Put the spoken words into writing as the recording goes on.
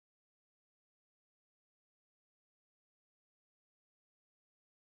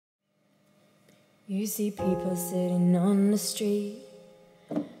You see people sitting on the street,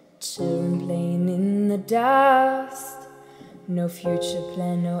 children playing in the dust. No future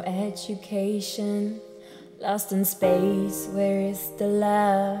plan, no education, lost in space, where is the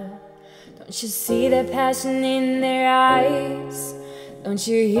love? Don't you see the passion in their eyes? Don't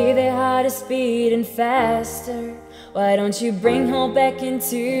you hear their hearts beating faster? Why don't you bring hope back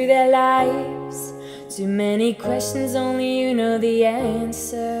into their lives? Too many questions, only you know the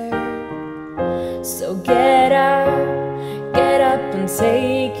answer. So get up and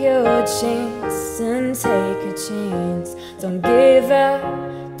take your chance, and take a chance. Don't give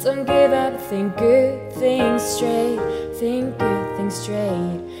up, think good things straight, think good things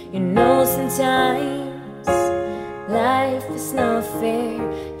straight. You know sometimes life is not fair,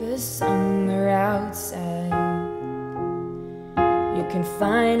 but somewhere outside you can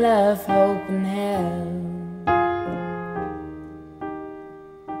find love, hope and hell.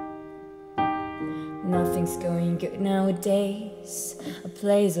 Nothing's going good nowadays. A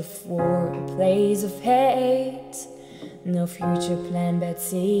place of war, a place of hate. No future plan, bad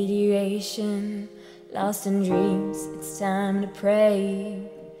situation. Lost in dreams, it's time to pray.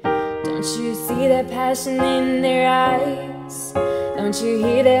 Don't you see that passion in their eyes? Don't you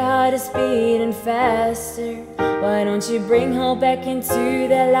hear their hearts beating faster? Why don't you bring hope back into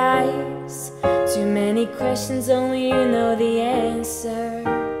their lives? Too many questions, only you know the answer.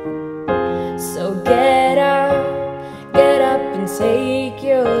 So get up and take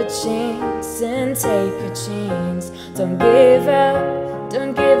your chance, and take a chance. Don't give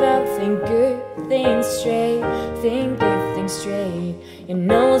up, think good things straight, think good things straight. You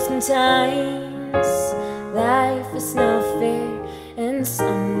know sometimes life is not fair, and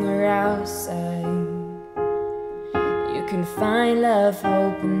somewhere outside you can find love,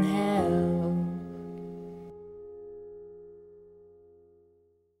 hope and hell.